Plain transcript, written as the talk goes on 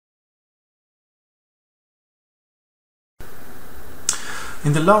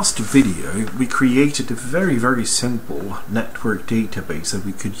In the last video, we created a very simple network database that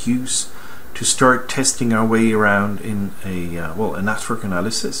we could use to start testing our way around in a network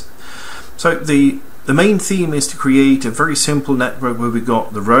analysis. So the main theme is to create a very simple network where we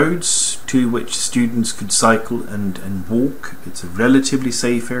got the roads to which students could cycle and walk. It's a relatively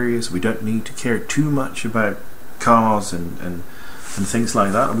safe area, so we don't need to care too much about cars and things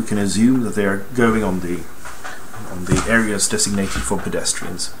like that. We can assume that they are going on the areas designated for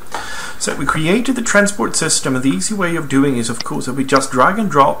pedestrians. So we created the transport system, and the easy way of doing is, of course, that we just drag and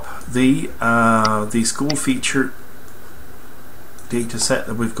drop the school feature data set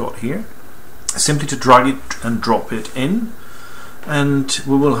that we've got here. Simply to drag it and drop it in, and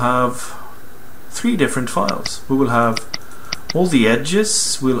we will have three different files. We will have all the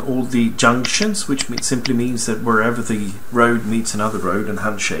edges, all the junctions, which simply means that wherever the road meets another road and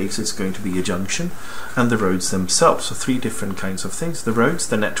handshakes, it's going to be a junction, and the roads themselves. So three different kinds of things: the roads,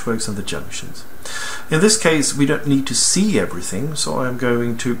 the networks, and the junctions. In this case, we don't need to see everything, so I'm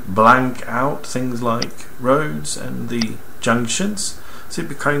going to blank out things like roads and the junctions, so it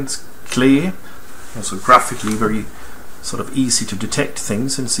becomes clear, also graphically very sort of easy to detect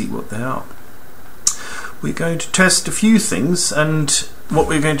things and see what they are. We're going to test a few things, and what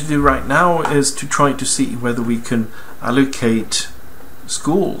we're going to do right now is to try to see whether we can allocate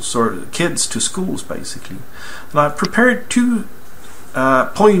schools or kids to schools, basically. And I've prepared two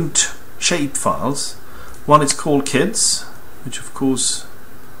point shape files. One is called kids, which of course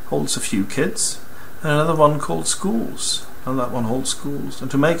holds a few kids, and another one called schools, and that one holds schools.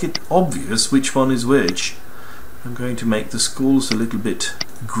 And to make it obvious which one is which, I'm going to make the schools a little bit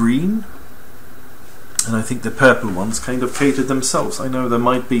green, and I think the purple ones kind of cater themselves. I know there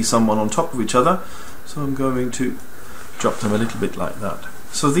might be someone on top of each other, so I'm going to drop them a little bit like that.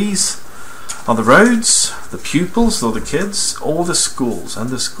 So these are the roads, the pupils or the kids, or the schools and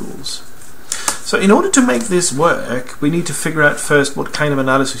the schools. So in order to make this work, we need to figure out first what kind of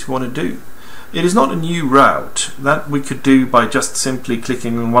analysis we want to do. It is not a new route that we could do by just simply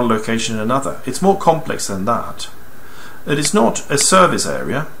clicking on one location and another. It's more complex than that. It is not a service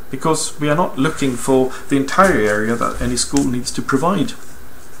area, because we are not looking for the entire area that any school needs to provide.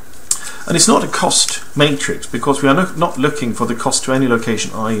 And it's not a cost matrix, because we are not looking for the cost to any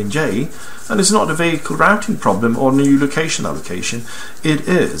location I and J, and it's not a vehicle routing problem or new location allocation. It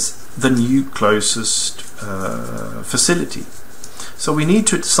is the new closest facility. So we need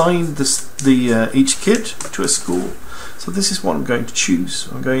to assign each kid to a school. So this is what I'm going to choose.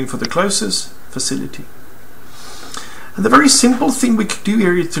 I'm going for the closest facility. And the very simple thing we could do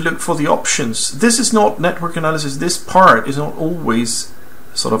here is to look for the options. This is not network analysis. This part is not always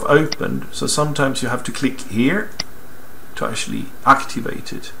sort of opened. So sometimes you have to click here to actually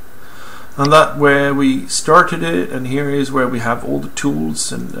activate it. And that where we started it, and here is where we have all the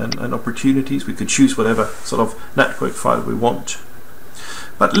tools and opportunities. We could choose whatever sort of network file we want.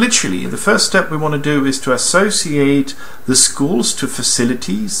 But literally, the first step we want to do is to associate the schools to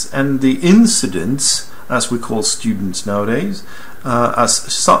facilities and the incidents, as we call students nowadays, as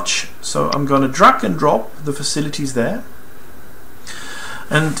such. So I'm going to drag and drop the facilities there.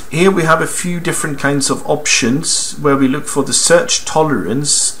 And here we have a few different kinds of options where we look for the search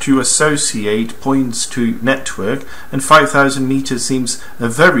tolerance to associate points to network, and 5,000 meters seems a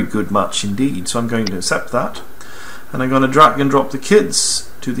very good match indeed, so I'm going to accept that. And I'm going to drag and drop the kids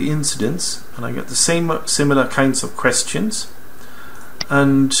to the incidents, and I get the similar kinds of questions,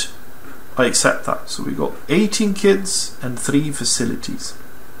 and I accept that. So we got 18 kids and 3 facilities.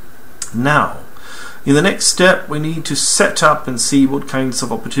 Now, in the next step, we need to set up and see what kinds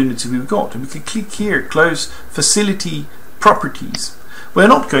of opportunities we've got. And we can click here, close facility properties. We're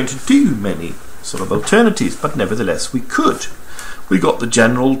not going to do many sort of alternatives, but nevertheless we could. We got the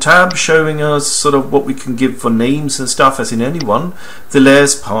general tab showing us sort of what we can give for names and stuff, as in anyone. The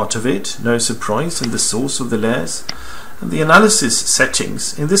layers part of it, no surprise, and the source of the layers. And the analysis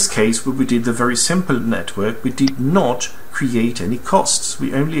settings. In this case, where we did the very simple network, we did not create any costs.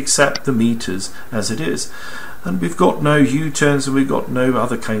 We only accept the meters as it is. And we've got no U-turns, and we've got no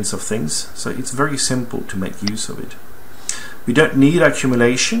other kinds of things. So it's very simple to make use of it. We don't need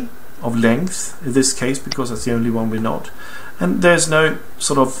accumulation of length in this case, because that's the only one we're not. And there's no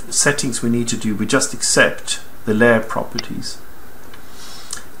sort of settings we need to do. We just accept the layer properties.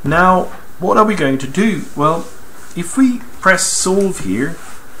 Now, what are we going to do? Well, if we press solve here,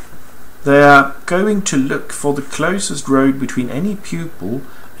 they are going to look for the closest road between any pupil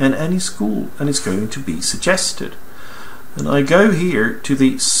and any school, and it's going to be suggested. And I go here to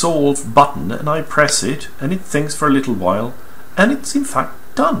the solve button and I press it, and it thinks for a little while, and it's in fact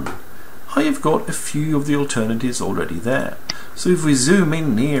done. I have got a few of the alternatives already there. So if we zoom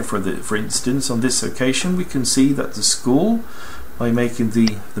in here, for instance, on this occasion, we can see that the school, by making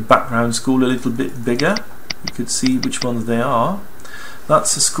the background school a little bit bigger, you could see which ones they are.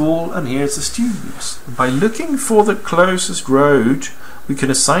 That's the school, and here's the students. By looking for the closest road, we can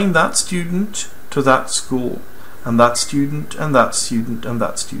assign that student to that school, and that student, and that student, and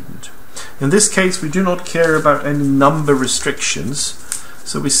that student. In this case, we do not care about any number restrictions,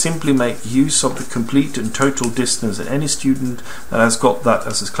 so we simply make use of the complete and total distance, and any student that has got that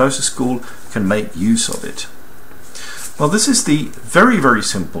as his closest school can make use of it. Well, this is the very, very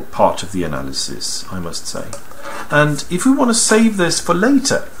simple part of the analysis, I must say. And if we want to save this for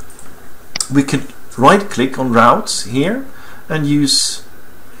later, we can right-click on routes here and use,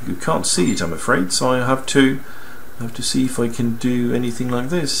 you can't see it I'm afraid, so I have to see if I can do anything like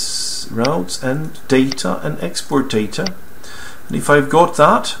this, routes and data and export data. And if I've got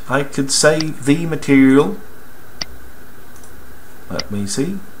that, I could save the material, let me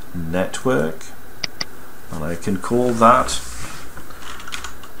see, network, and I can call that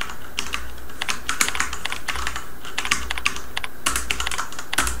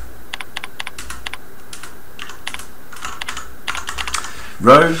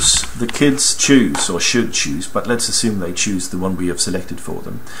roads the kids choose, or should choose, but let's assume they choose the one we have selected for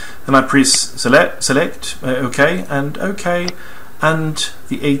them. And I press select, OK, and OK, and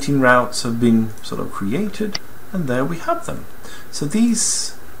the 18 routes have been sort of created, and there we have them. So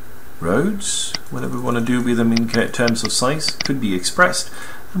these roads, whatever we want to do with them in terms of size, could be expressed.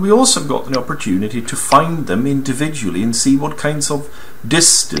 And we also got an opportunity to find them individually and see what kinds of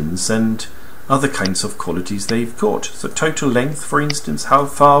distance and other kinds of qualities they've got. So total length, for instance, how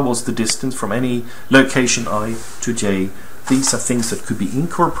far was the distance from any location I to J. These are things that could be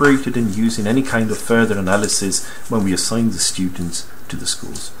incorporated and used in any kind of further analysis when we assign the students to the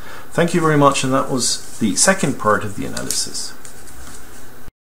schools. Thank you very much, and that was the second part of the analysis.